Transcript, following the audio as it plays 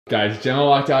Guys, Gemma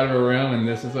walked out of her room and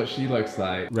this is what she looks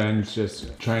like. Wren's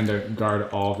just trying to guard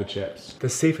all the chips. The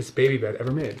safest baby bed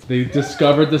ever made. They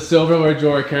discovered the silverware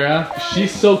drawer, Cara.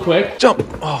 She's so quick. Jump!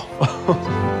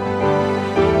 Oh.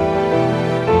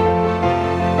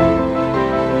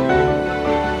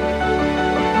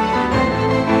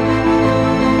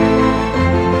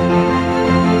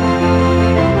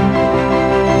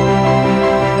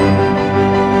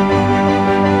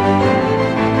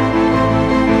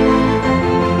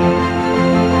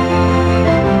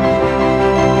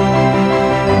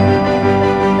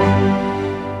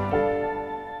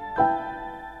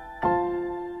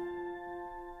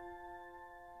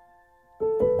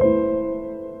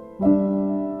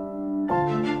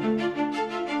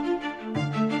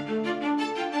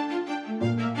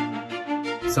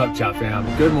 What's up, Chat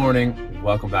fam? Good morning.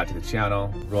 Welcome back to the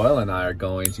channel. Royal and I are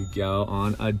going to go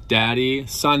on a daddy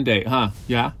Sunday, huh?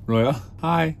 Yeah, Royal?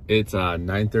 Hi. It's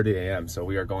 9:30 a.m. so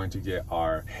we are going to get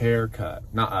our hair cut.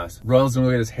 Not us. Royal's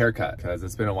gonna get his haircut because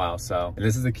it's been a while. So, and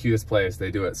this is the cutest place. They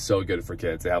do it so good for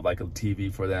kids. They have like a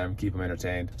TV for them, keep them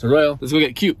entertained. So Royal, let's go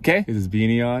get cute, okay? Get his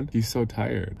beanie on. He's so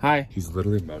tired. Hi. He's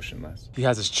literally motionless. He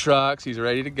has his trucks. He's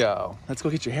ready to go. Let's go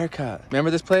get your haircut.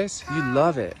 Remember this place? You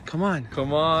love it. Come on.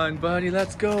 Come on, buddy.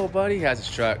 Let's go, buddy. He has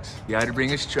his trucks. He had to bring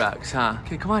his trucks, huh?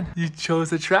 Okay, come on. You chose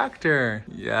the tractor.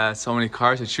 Yeah, so many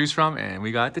cars to choose from, and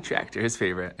we got the tractor, his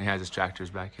favorite. And he has his tractors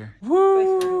back here.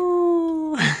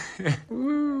 Woo!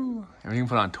 Woo! And we can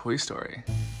put on Toy Story.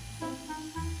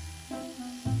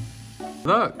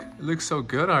 Look, it looks so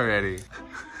good already.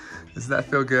 Does that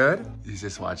feel good? He's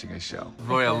just watching a show.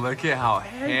 Royal, look at how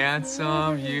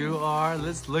handsome you are.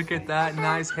 Let's look at that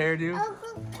nice hairdo.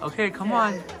 Okay, come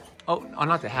on. Oh,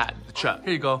 not the hat, the truck.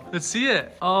 Here you go. Let's see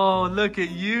it. Oh, look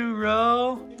at you,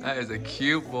 Ro. That is a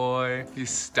cute boy. He's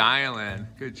styling.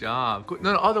 Good job. Go,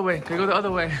 no, other way. Okay, go the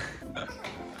other way.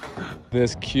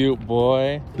 This cute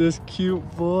boy. This cute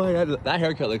boy. That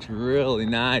haircut looks really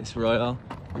nice, Royal.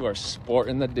 You are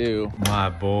sporting the do. My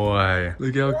boy.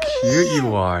 Look how cute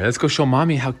you are. Let's go show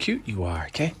mommy how cute you are,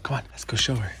 okay? Come on, let's go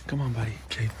show her. Come on, buddy.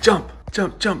 Okay, jump,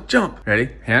 jump, jump, jump. Ready?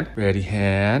 Hand. Ready,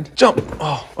 hand. Jump.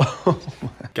 Oh.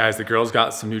 Guys, the girls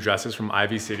got some new dresses from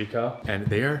Ivy City Co. And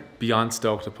they are beyond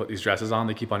stoked to put these dresses on.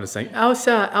 They keep on just saying,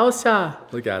 Elsa, Elsa.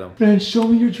 Look at them. Friend, show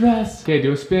me your dress. Okay,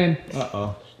 do a spin.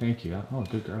 Uh-oh. Thank you. Oh,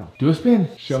 good girl. Do a spin.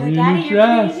 Show me your new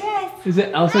dress. Is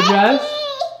it Elsa dress?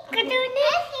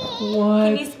 What?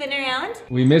 Can you spin around?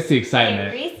 We missed the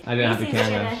excitement. Hey, Reese, I didn't have the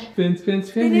camera. Spin, spin,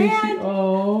 spin, Reese.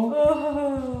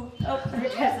 Oh. Oh, her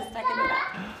dress is stuck in the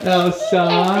back.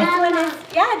 Elsa.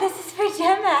 This is for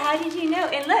Gemma. How did you know?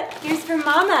 And look, here's for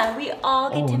Mama. We all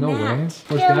get to no match.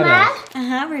 Way. Where's Dad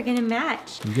at? We're gonna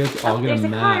match. You guys all gonna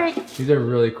match. These are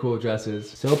really cool dresses.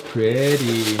 So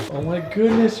pretty. Oh my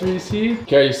goodness, Reese.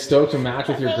 Okay, are you stoked to match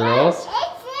with your girls?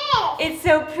 It's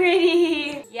so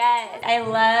pretty. Yes, I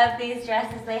love these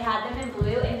dresses. They had them in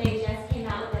blue and they just came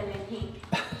out with them in pink.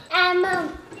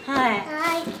 Mom.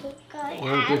 Hi.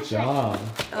 Oh, good job.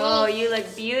 Oh, you look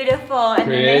beautiful.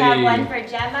 And then they have one for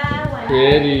Gemma. One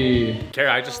pretty.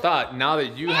 Cara, I just thought now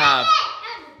that you have,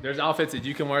 there's outfits that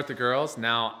you can wear with the girls.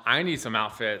 Now I need some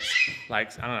outfits,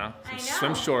 like, I don't know,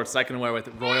 some swim shorts I can wear with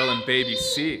Royal and Baby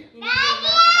C.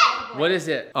 What is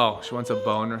it? Oh, she wants a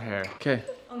bow in her hair. Okay.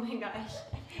 Oh my gosh.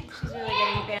 She's really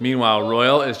getting bad. Meanwhile,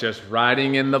 Royal is just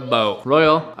riding in the boat.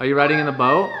 Royal, are you riding in the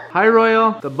boat? Hi,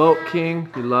 Royal. The boat king.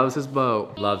 He loves his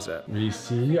boat. Loves it.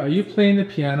 Reese, are you playing the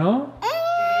piano?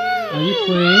 Are you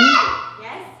playing?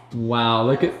 Yes. Wow,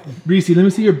 look at Reese. Let me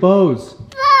see your bows.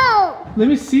 Bow. Let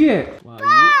me see it.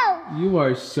 Wow, you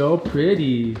are so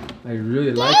pretty. I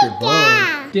really like your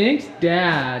bows. Thanks,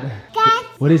 Dad.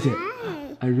 What is it?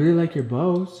 I really like your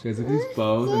bows. Guys, look at these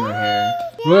bows in her hair.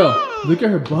 Royal, look at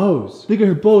her bows. Look at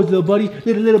her bows, little buddy.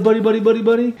 Little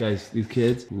buddy. Guys, these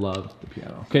kids loved the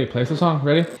piano. Okay, play us a song.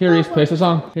 Ready? Here, Reese, play us a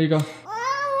song. Here you go.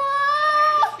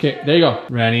 Okay, there you go.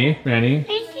 Ready?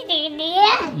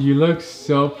 You look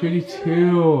so pretty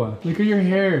too. Look at your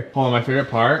hair. Hold on, my favorite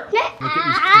part. Look at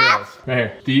these curls. Right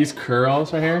here. These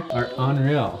curls right here are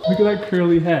unreal. Look at that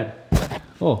curly head.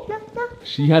 Oh.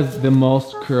 She has the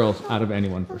most curls out of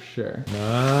anyone for sure.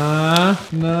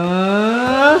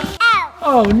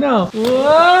 Oh no.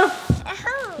 What?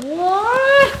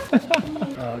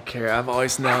 Oh, Cara, I've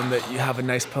always known that you have a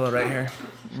nice pillow right here.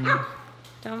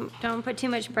 Don't put too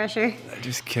much pressure.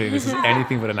 Just kidding. This is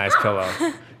anything but a nice pillow.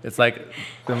 It's like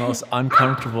the most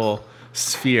uncomfortable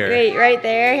sphere. Wait, right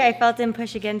there, I felt him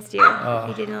push against you.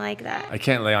 He didn't like that. I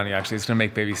can't lay on you actually. It's gonna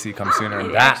make baby C come sooner.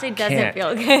 It that actually doesn't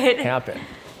feel good. Happen.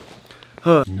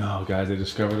 No, guys, they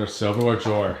discovered their silverware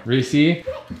drawer. Reese,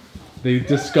 they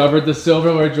discovered the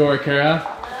silverware drawer, Cara.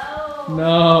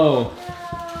 No.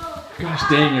 Gosh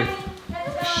dang it.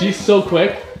 She's so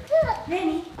quick.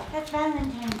 Rennie, that's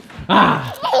Valentine's.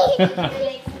 Ah!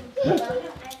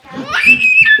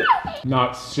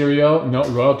 Not cereal. No,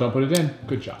 Royal, don't put it in.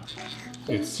 Good job.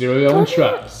 It's cereal and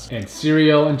shrubs. And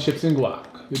cereal and chips and guac.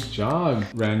 Good job.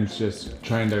 Wren's just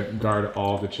trying to guard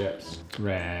all the chips.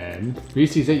 Wren.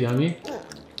 Reese, is it yummy?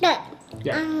 Yeah.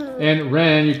 And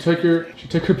Wren, she took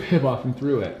her bib off and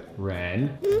threw it.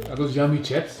 Wren, are those yummy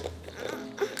chips?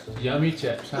 Yummy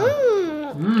chips,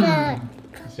 huh? Mmm.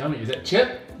 It's yummy. Is that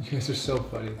chip? You guys are so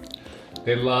funny.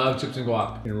 They love chips and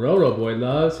guac. And Roro boy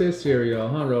loves his cereal,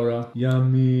 huh, Roro?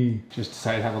 Yummy. Just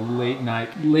decided to have a late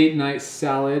night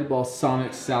salad,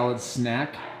 balsamic salad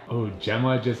snack. Oh,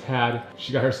 Gemma just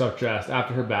she got herself dressed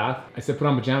after her bath. I said put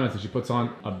on pajamas and she puts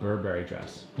on a Burberry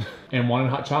dress. And wanted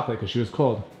hot chocolate because she was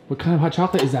cold. What kind of hot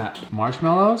chocolate is that?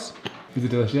 Marshmallows? Is it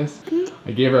delicious?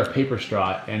 I gave her a paper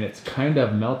straw and it's kind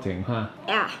of melting, huh?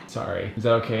 Yeah. Sorry. Is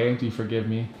that okay? Do you forgive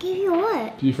me? Give you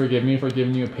what? Do you forgive me for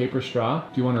giving you a paper straw?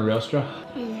 Do you want a real straw?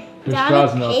 Your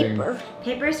straw's melting.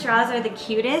 Paper straws are the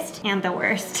cutest and the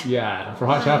worst. Yeah, for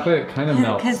hot chocolate, it kind of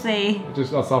melts. Because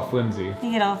it's all flimsy.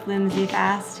 they get all flimsy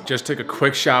fast. Just took a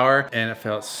quick shower and it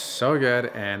felt so good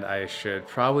and I should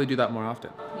probably do that more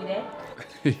often. You did?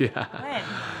 Yeah. When?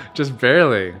 Just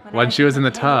barely. When she was in the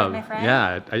with tub. my friend?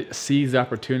 Yeah, I seized the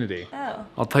opportunity. Oh.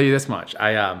 I'll tell you this much.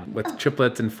 With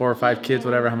triplets and 4 or 5 kids,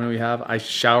 whatever, how many we have, I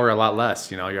shower a lot less.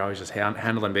 You know, you're always just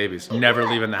handling babies. Never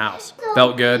leaving the house.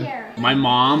 Felt good. My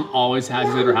mom always has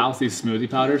these at her house, these smoothie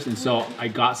powders, and so I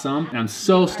got some, and I'm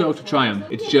so stoked to try them.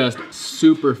 It's just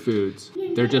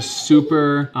superfoods. They're just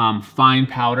super fine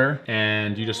powder,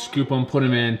 and you just scoop them, put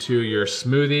them into your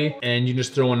smoothie, and you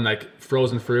just throw in like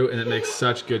frozen fruit, and it makes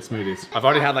such good smoothies. I've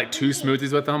already had like 2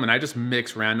 smoothies with them, and I just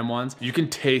mix random ones. You can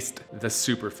taste the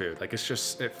superfood. Like it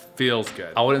feels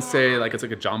good. I wouldn't say like it's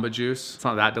like a Jamba Juice. It's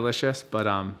not that delicious, but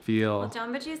Well,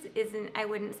 Jamba Juice isn't, I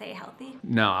wouldn't say healthy.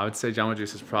 No, I would say Jamba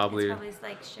Juice is probably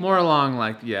like sugar. more along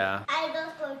like, yeah, I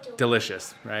don't go to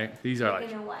delicious, right? These are like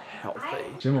You know what? healthy.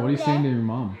 Gemma, what are you saying to your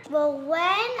mom? Well, when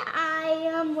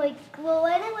I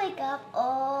wake up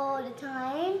all the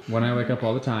time, When I wake up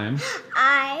all the time.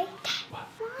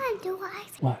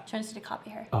 What? Trying to copy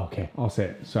her. Oh, okay, I'll say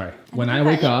it. Sorry. When I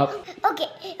wake up. Okay,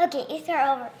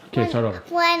 start over. Okay, start over.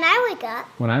 When I wake up.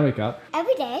 When I wake up.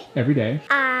 Every day. Every day.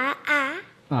 And.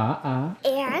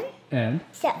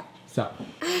 So.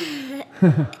 Okay.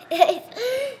 Yes.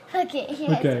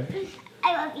 Okay.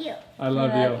 I love you. I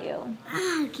love you.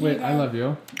 Okay, Wait, I love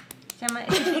you. Gemma,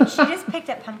 she just picked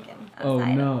up pumpkin. Oh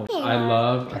no. I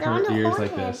love her ears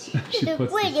like this. She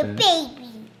puts this in. Baby.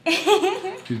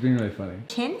 She's being really funny.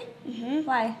 Chin?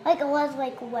 Why? Like it was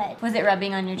like wet. Was it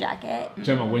rubbing on your jacket?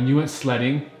 Gemma, when you went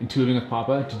sledding and tubing with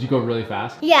Papa, did you go really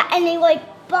fast? Yeah, and they like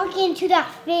bunk into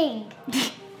that thing.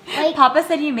 Like, Papa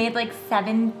said you made like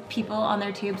 7 people on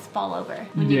their tubes fall over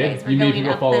when you guys were going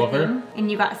up the thing,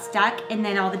 and you got stuck, and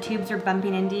then all the tubes were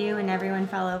bumping into you, and everyone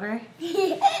fell over.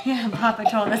 Yeah, Papa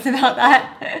told us about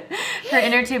that. Her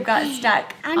inner tube got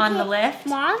stuck on the lift,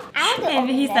 Mom, and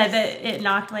he said that it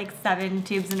knocked like 7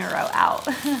 tubes in a row out.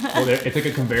 Well, it's like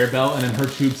a conveyor belt, and then her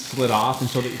tube slid off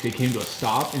until they came to a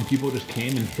stop, and people just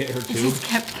came and hit her tube. Just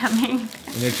kept coming.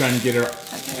 And they're trying to get her,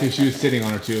 because she was sitting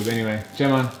on her tube. Anyway,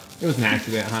 Gemma, it was an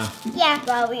accident, huh? Yeah,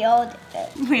 but we all did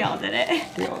it. We all did it.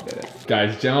 We all did it.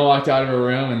 Guys, Gemma walked out of her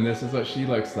room, and this is what she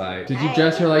looks like. Did you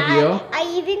dress her like you?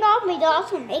 I even got my dog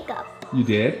some makeup. You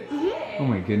did? Oh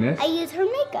my goodness. I used her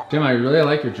makeup. Gemma, I really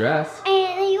like your dress.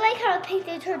 And you like how I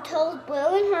painted her toes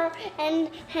blue and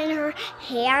her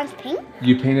hands pink?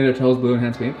 You painted her toes blue and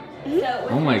hands pink? So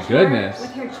Oh my goodness.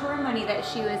 With her chore money that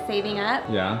she was saving up,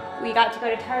 Yeah. we got to go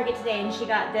to Target today, and she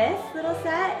got this little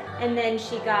set, and then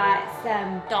she got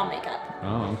some doll makeup.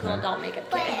 Oh, Little okay. doll makeup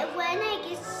But kit. when I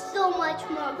get so much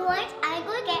more points, I'm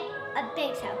going to get a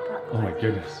big set of popcorn. Oh my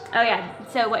goodness. Oh yeah,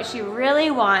 so what she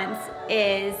really wants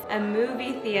is a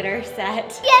movie theater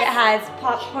set Yes. that has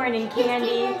popcorn and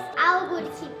candy. I'm going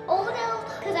to keep all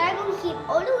those, because I'm going to keep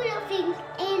all the little things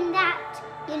in that,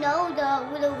 you know, the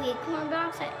little weird corn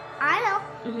box. I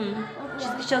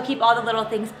know. She'll keep all the little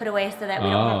things put away so that we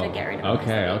don't have to get rid of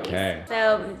them. Okay.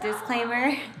 So,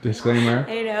 disclaimer. Disclaimer.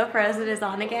 I know Frozen is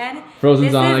on again.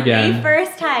 Frozen's on again. This is the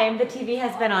first time the TV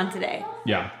has been on today.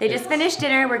 Yeah. They just finished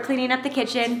dinner. We're cleaning up the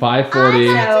kitchen.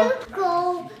 5:40. So,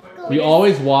 Go. We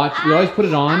always put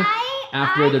it on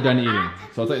after they're done eating.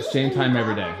 So it's like the same time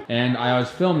every day. And I always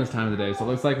film this time of the day, so it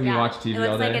looks like we watch TV all day. It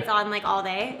looks like it's on like all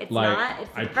day. It's Like, not. It's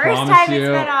I the first promise time you- it's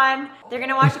been on. They're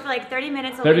gonna watch it for like 30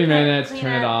 minutes. 30 minutes, clean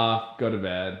turn it up, off, go to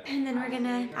bed. And then we're gonna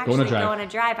on a actually drive. go on a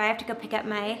drive. I have to go pick up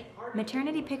my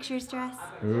maternity pictures dress.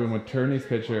 Ooh, maternity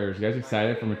pictures. You guys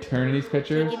excited for maternity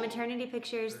pictures? Taking maternity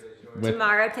pictures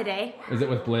tomorrow, today. Is it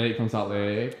with Blake from Salt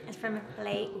Lake? It's from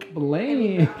Blake.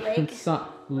 Blake. Blake. Salt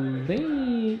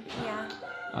Lake. Yeah.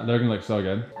 They're gonna look so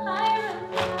good.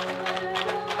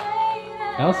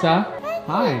 Elsa.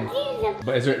 Hi.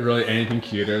 But is there really anything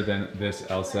cuter than this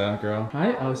Elsa girl?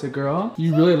 Hi, Elsa girl.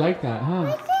 You really like that,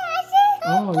 huh?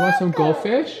 Oh, you want some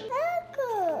goldfish?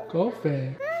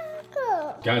 Goldfish.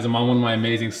 Guys, I'm on one of my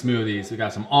amazing smoothies. We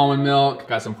got some almond milk,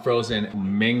 got some frozen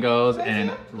mangoes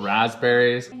and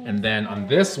raspberries. And then on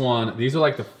this one, these are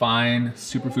like the fine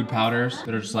superfood powders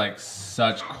that are just like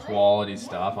such quality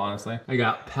stuff, honestly. I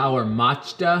got Power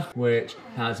Matcha, which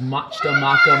has matcha,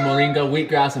 maca, moringa,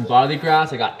 wheatgrass, and barley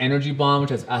grass. I got Energy Bomb, which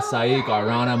has acai,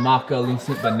 guarana, maca,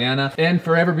 lucent banana, and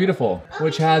Forever Beautiful,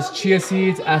 which has chia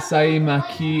seeds, acai,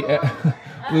 maqui,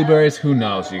 blueberries. Who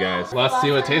knows, you guys? Let's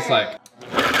see what it tastes like.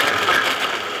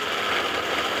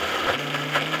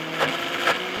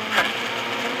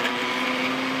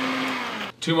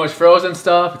 Too much frozen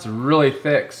stuff, it's really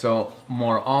thick, so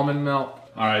more almond milk.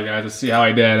 All right, guys, let's see how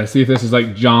I did. Let's see if this is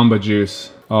like Jamba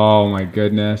Juice. Oh my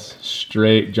goodness,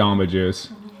 straight Jamba Juice.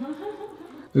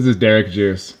 This is Darik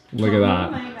juice. Look at that.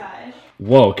 Oh my gosh.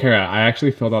 Whoa, Cara, I actually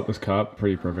filled out this cup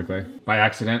pretty perfectly. By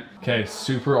accident. Okay,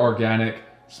 super organic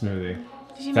smoothie.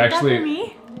 Did you make that for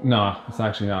me? No, it's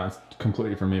actually not. It's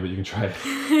completely for me, but you can try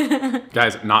it.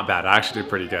 Guys, not bad. I actually did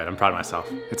pretty good. I'm proud of myself.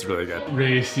 It's really good.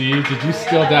 Reese, did you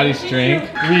steal Daddy's drink?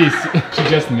 Reese, she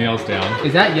just kneels down.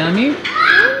 Is that yummy?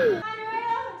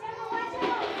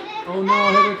 Oh no,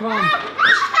 here they come.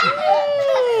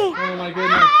 Oh my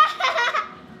goodness.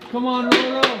 Come on,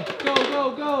 roll. Go,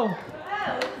 go, go.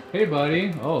 Hey,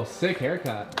 buddy. Oh, sick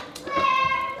haircut.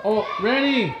 Oh,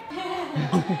 Rennie.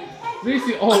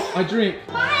 Reese, oh, a drink.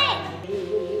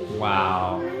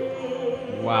 Wow.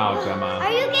 Wow, Gemma.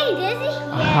 Are you getting dizzy?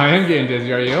 I am getting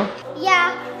dizzy, are you?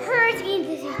 Yeah, hers getting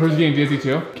dizzy. Hers getting dizzy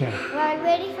too? Okay. Are you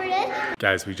ready for this?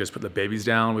 Guys, we just put the babies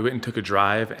down. We went and took a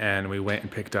drive and we went and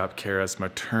picked up Cara's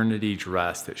maternity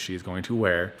dress that she's going to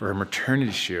wear for her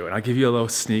maternity shoot. And I'll give you a little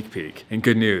sneak peek. And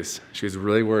good news, she was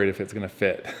really worried if it's gonna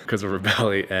fit because of her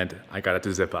belly and I got it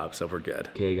to zip up, so we're good.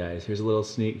 Okay guys, here's a little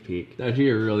sneak peek. That's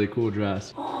a really cool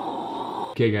dress.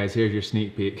 Okay guys, here's your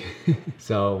sneak peek.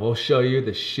 So we'll show you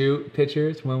the shoot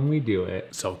pictures when we do it.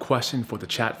 So question for the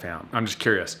chat fam. I'm just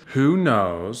curious, who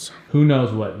knows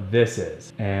what this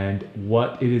is and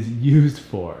what it is used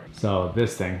for? So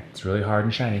this thing, it's really hard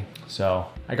and shiny. So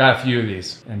I got a few of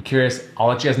these. I'm curious, I'll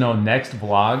let you guys know next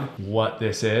vlog what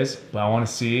this is, but I wanna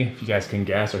see if you guys can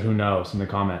guess or who knows in the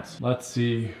comments. Let's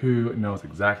see who knows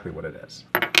exactly what it is.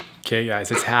 Okay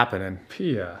guys, it's happening.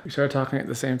 Pia, we started talking at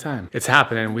the same time. It's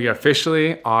happening. We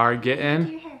officially are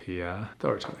getting, Pia,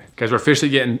 throw it to me. Guys, we're officially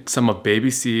getting some of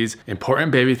Baby C's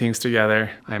important baby things together.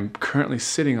 I'm currently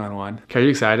sitting on one. Okay, are you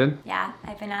excited? Yeah,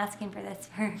 I've been asking for this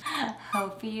for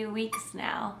a few weeks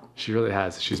now. She really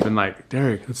has. She's been like,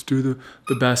 Darik, let's do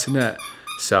the bassinet.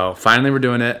 So finally we're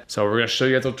doing it. So we're gonna show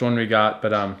you guys which one we got,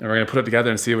 but and we're gonna put it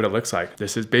together and see what it looks like.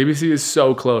 Baby C is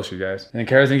so close, you guys. And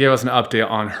Cara's gonna give us an update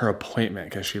on her appointment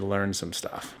because she learned some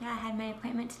stuff. Yeah, I had my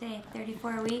appointment today,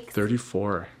 34 weeks.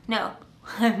 34. No,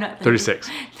 I'm not 36.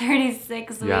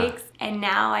 36 Yeah. weeks, and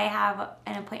now I have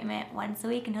an appointment once a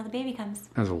week until the baby comes.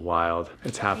 That's wild.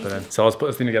 It's happening. So let's put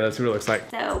this thing together, let's see what it looks like.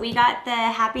 So we got the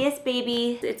happiest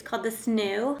baby. It's called the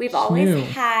Snoo. We've always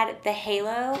had the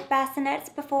Halo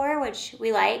bassinets before, which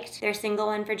we liked. They're single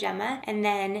one for Gemma, and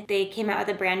then they came out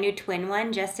with a brand new twin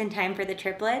one just in time for the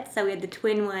triplets. So we had the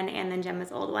twin one and then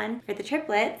Gemma's old one for the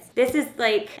triplets. This is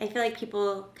like, I feel like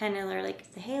people kind of are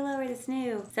like, the Halo or the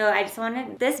Snoo. So I just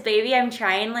wanted this baby. I'm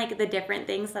trying like the different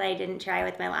things that I didn't try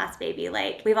with my last baby.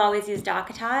 Like we've always used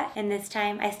DockATot, and this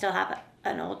time I still have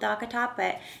an old DockATot,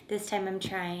 but this time I'm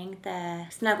trying the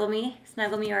Snuggle Me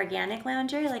Organic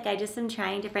Lounger. Like I just am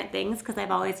trying different things because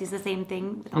I've always used the same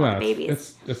thing with all the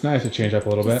babies. It's nice to change up a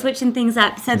little bit. Switching things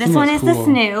up. So this one is the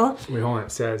Snoo. Wait, hold on.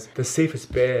 It says the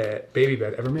safest baby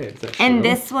bed ever made. Is that true? And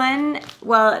this one,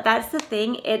 well, that's the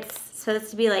thing. It's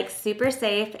supposed to be like super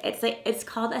safe. It's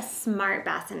called a smart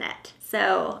bassinet.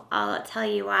 So I'll tell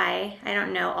you why. I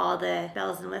don't know all the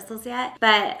bells and whistles yet,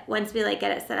 but once we like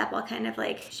get it set up, I'll kind of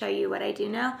like show you what I do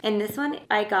know. And this one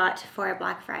I got for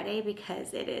Black Friday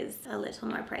because it is a little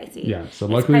more pricey. Yeah, so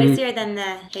it's luckily pricier than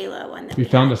the Halo one. That we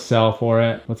found a sale for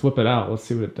it. Let's whip it out. Let's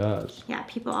see what it does. Yeah,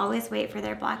 people always wait for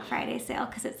their Black Friday sale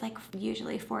because it's like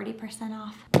usually 40%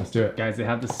 off. Let's do it. Guys, they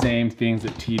have the same things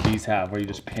that TVs have where you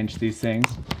just pinch these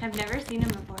things. I've never seen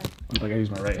them before. Like I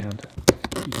use my right hand.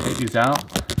 You take these out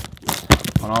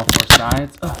on all four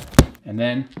sides and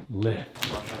then lift.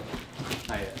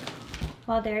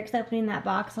 While Darik's opening that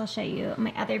box, I'll show you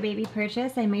my other baby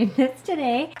purchase. I made this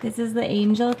today. This is the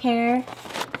Angel Care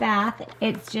bath.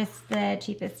 It's just the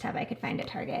cheapest tub I could find at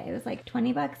Target. It was like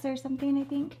 20 bucks or something, I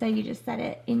think. So you just set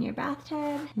it in your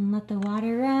bathtub and let the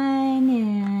water run,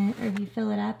 and or if you fill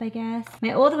it up, I guess.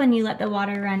 My old one, you let the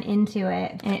water run into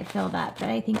it and it filled up, but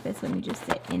I think this one you just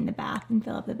sit in the bath and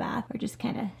fill up the bath, or just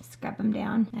kind of scrub them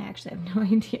down. I actually have no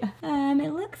idea.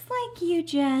 It looks like you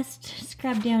just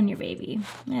scrub down your baby.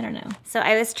 I don't know. So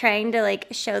I was trying to like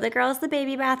show the girls the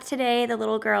baby bath today, the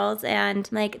little girls, and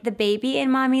like the baby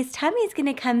in mommy's tummy is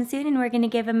gonna come soon and we're gonna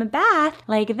give him a bath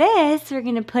like this. We're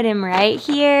gonna put him right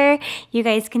here. You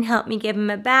guys can help me give him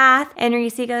a bath. And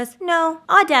Reese goes, no,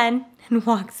 all done, and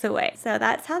walks away. So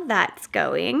that's how that's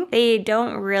going. They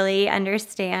don't really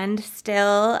understand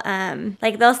still.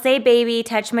 Like they'll say baby,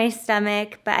 touch my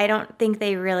stomach, but I don't think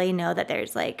they really know that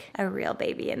there's like a real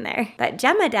baby in there. But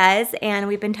Gemma does, and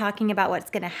we've been talking about what's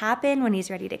gonna happen when he's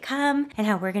ready to come and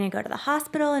how we're gonna go to the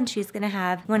hospital and she's gonna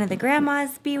have one of the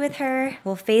grandmas be with her.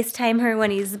 We'll FaceTime her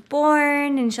when he's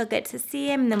born and she'll get to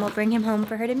see him, and then we'll bring him home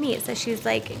for her to meet. So she's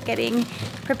like getting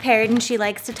prepared and she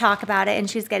likes to talk about it, and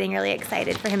she's getting really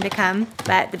excited for him to come.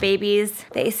 But the babies,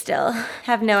 they still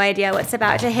have no idea what's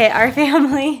about to hit our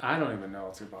family. I don't even know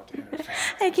what's about to hit our family.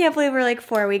 I can't believe we're like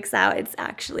 4 weeks out. It's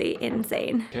actually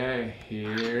insane. Okay,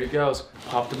 here he goes.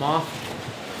 Popped him off.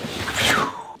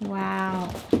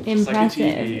 Wow, It's like a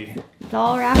TV. impressive. It's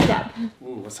all wrapped up.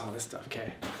 Ooh, what's all this stuff?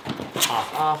 Okay.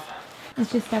 Off.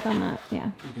 It's just stuck on that,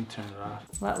 yeah. You can turn it off.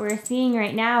 What we're seeing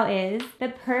right now is the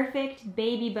perfect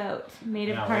baby boat made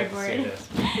of cardboard.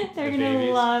 They're gonna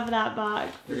babies. love that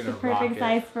box. It's the rock perfect it.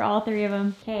 size for all three of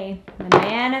them. Okay, the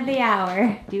man of the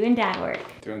hour, doing dad work.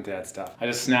 Doing dad stuff. I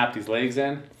just snapped these legs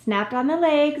in. Snapped on the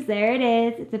legs, there it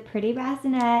is. It's a pretty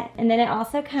bassinet. And then it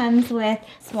also comes with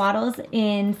swaddles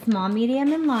in small,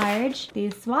 medium, and large.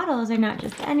 These swaddles are not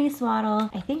just any swaddle.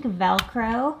 I think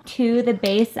Velcro to the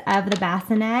base of the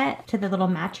bassinet, to the little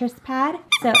mattress pad,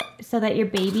 so that your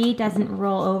baby doesn't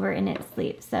roll over in its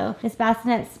sleep. So this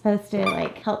bassinet's supposed to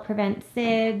like help prevent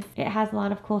SIDS. It has a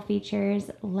lot of cool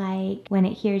features, like when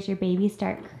it hears your baby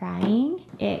start crying,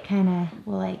 it kind of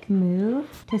will like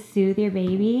move to soothe your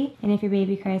baby. And if your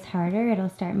baby cries harder, it'll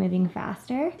start moving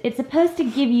faster. It's supposed to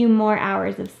give you more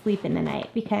hours of sleep in the night,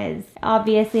 because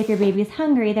obviously if your baby's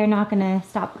hungry, they're not gonna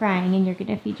stop crying and you're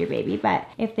gonna feed your baby. But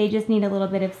if they just need a little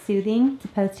bit of soothing, it's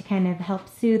supposed to kind of help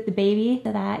soothe the baby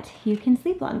so that you can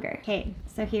sleep longer. Okay,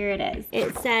 so here it is.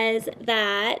 It says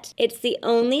that it's the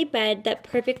only bed that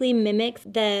perfectly mimics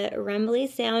the rumbly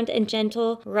sound and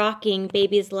gentle rocking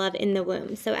babies love in the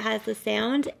womb. So it has the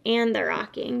sound and the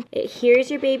rocking. It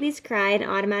hears your baby's cry and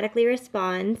automatically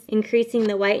responds, increasing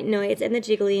the white noise and the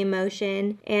jiggly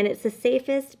motion, and it's the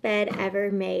safest bed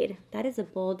ever made. That is a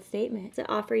bold statement to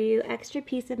offer you extra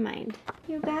peace of mind.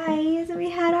 You guys, we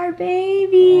had our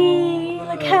baby.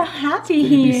 Look how happy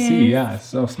he is. Yeah,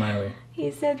 so smiley.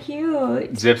 He's so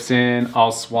cute. Zips in,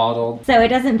 all swaddled. So it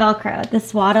doesn't Velcro. The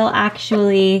swaddle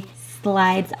actually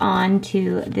slides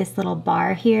onto this little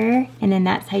bar here, and then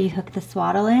that's how you hook the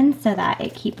swaddle in so that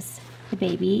it keeps the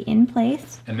baby in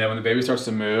place. And then when the baby starts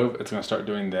to move, it's gonna start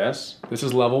doing this. This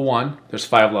is level 1. There's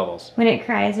 5 levels. When it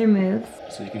cries or moves.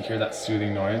 So you can hear that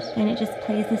soothing noise. And it just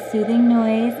plays a soothing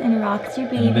noise and rocks your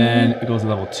baby. And then it goes to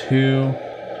level 2,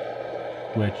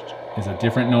 which is a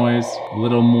different noise, a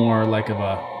little more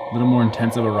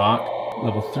intense of a rock.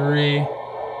 Level 3,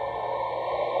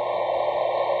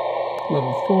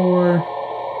 level 4.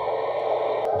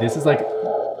 This is like,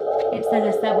 it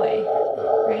says a subway,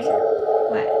 right?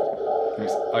 What?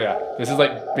 oh yeah, this is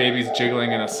like babies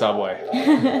jiggling in a subway.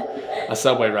 A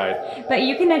subway ride. But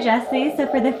you can adjust these. So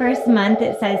for the first month,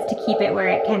 it says to keep it where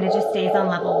it kind of just stays on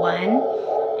level 1.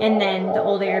 And then the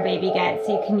older your baby gets,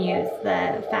 you can use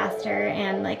the faster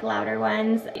and like louder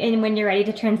ones. And when you're ready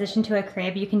to transition to a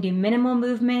crib, you can do minimal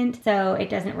movement, so it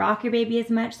doesn't rock your baby as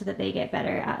much, so that they get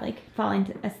better at like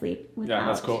falling asleep without. Yeah,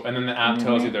 that's cool. And then the app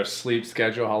tells you their sleep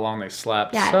schedule, how long they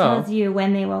slept. Yeah, it tells you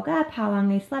when they woke up, how long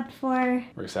they slept for.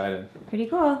 We're excited. Pretty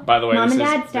cool. By the way, Mom and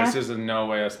Dad stuff. this is in no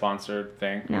way a sponsored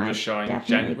thing. No, we're just showing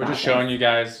definitely you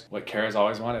guys what Cara's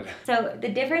always wanted. So the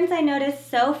difference I noticed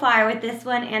so far with this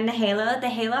one and the Halo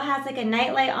has like a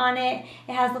nightlight on it.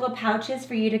 It has little pouches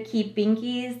for you to keep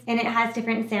binkies, and it has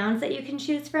different sounds that you can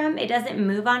choose from. It doesn't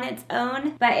move on its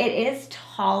own, but it is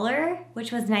taller,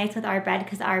 which was nice with our bed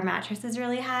because our mattress is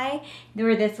really high,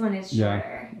 where this one is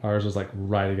shorter. Yeah, ours was like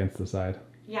right against the side.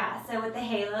 Yeah, so with the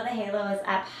halo is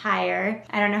up higher.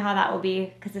 I don't know how that will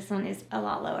be because this one is a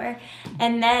lot lower.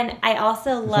 And then I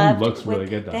also loved. This one looks really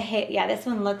good though. Yeah, this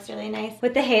one looks really nice.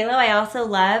 With the halo, I also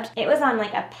loved. It was on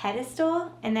like a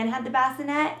pedestal and then had the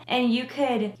bassinet, and you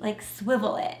could like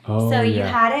swivel it. Oh, so you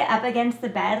had it up against the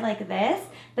bed like this.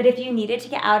 But if you needed to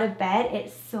get out of bed,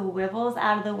 it swivels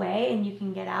out of the way and you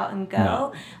can get out and go.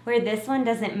 No. Where this one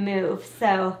doesn't move,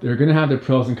 so. They're gonna have their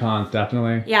pros and cons,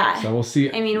 definitely. Yeah. So we'll see.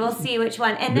 I mean, we'll see which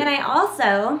one. And then I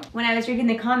also, when I was reading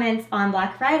the comments on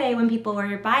Black Friday, when people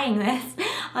were buying this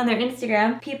on their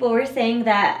Instagram, people were saying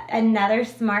that another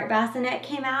smart bassinet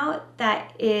came out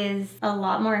that is a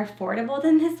lot more affordable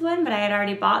than this one, but I had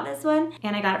already bought this one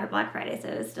and I got it for Black Friday, so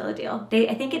it was still a deal.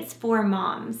 I think it's For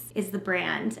Moms is the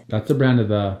brand. That's the brand of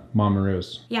the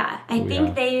Mamaroos. Yeah, I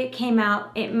think they came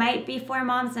out, it might be For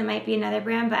Moms, it might be another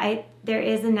brand, but there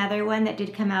is another one that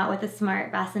did come out with a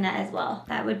smart bassinet as well.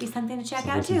 That would be something to check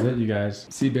out too. This is it, you guys.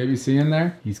 See Baby C in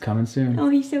there? He's coming soon. Oh,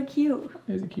 he's so cute.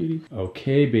 He's a cutie.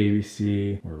 Okay, Baby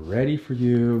C, we're ready for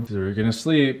you. So we're gonna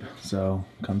sleep, so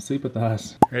come sleep with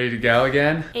us. Ready to go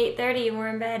again? 8:30 and we're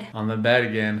in bed. On the bed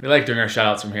again. We like doing our shout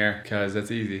outs from here because it's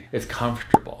easy. It's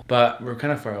comfortable, but we're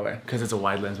kind of far away because it's a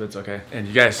wide lens, but it's okay. And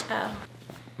you guys,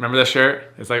 remember this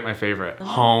shirt? It's like my favorite.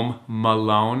 Home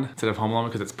Malone instead of Home Alone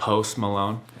because it's Post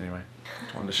Malone. Anyway,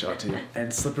 I wanted to show it to you.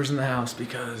 And slippers in the house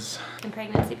because and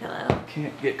pregnancy pillow.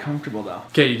 Can't get comfortable though.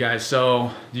 Okay, you guys,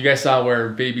 so you guys saw where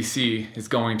Baby C is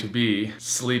going to be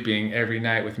sleeping every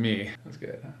night with me. That's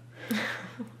good, huh?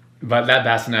 But that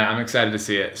bassinet, I'm excited to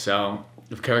see it. So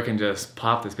if Cara can just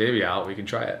pop this baby out, we can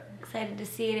try it. Excited to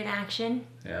see it in action.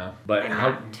 Yeah, but I'm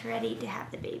not ready to have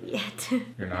the baby yet.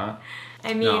 You're not?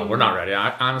 I mean, no, we're not ready.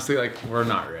 Honestly, like, we're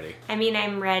not ready. I mean,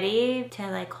 I'm ready to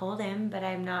like hold him, but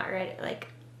I'm not ready. Like,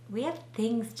 we have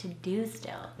things to do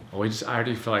still. Well, I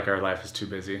already feel like our life is too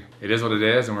busy. It is what it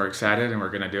is, and we're excited, and we're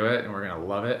gonna do it, and we're gonna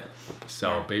love it.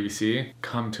 So, Baby C,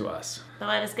 come to us. But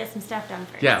let us get some stuff done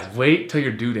first. Yeah, wait till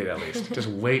your due date at least. Just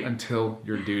wait until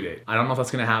your due date. I don't know if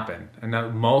that's gonna happen.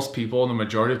 And most people, the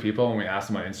majority of people, when we ask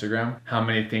them on Instagram, how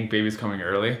many think baby's coming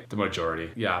early? The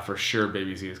majority. Yeah, for sure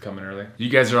Baby Z is coming early. You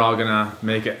guys are all gonna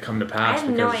make it come to pass. I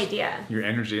have no idea. Your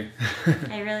energy.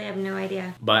 I really have no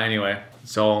idea. But anyway,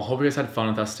 so hope you guys had fun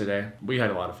with us today. We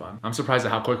had a lot of fun. I'm surprised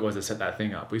at how quick it was to set that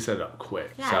thing up. We set it up quick.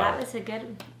 Yeah, that was a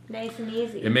good, nice and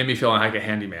easy. It made me feel like a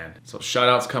handyman. So shout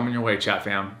outs coming your way, chat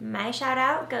fam. My shout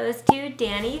out goes to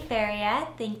Danny Faria.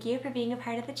 Thank you for being a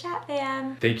part of the chat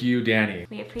fam. Thank you, Danny.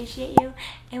 We appreciate you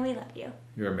and we love you.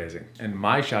 You're amazing. And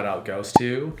my shout out goes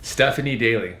to Stephanie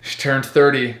Daly. She turned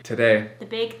 30 today. The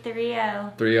big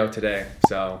 3-0. 3-0 today,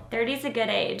 so. 30's a good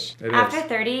age. It After is.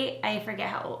 30, I forget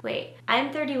how old. Wait,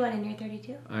 I'm 31 and you're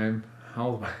 32? How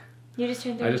old am I? You just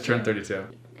turned 32. I just turned 32.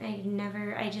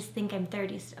 I just think I'm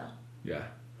 30 still. Yeah.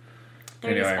 30's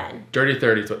anyway, fun. dirty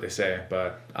 30 is what they say,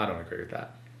 but I don't agree with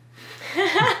that.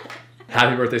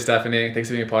 Happy birthday, Stephanie. Thanks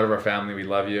for being a part of our family. We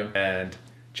love you. And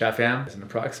chat fam is in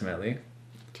approximately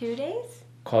 2 days?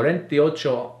 48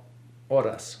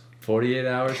 horas. 48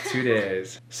 hours, 2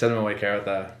 days. Send them away,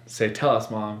 Cara. Say, tell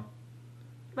us, Mom.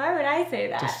 Why would I say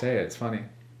that? Just say it. It's funny.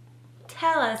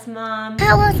 Tell us, Mom.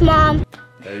 Tell us, Mom.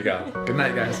 There you go. Good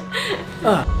night, guys.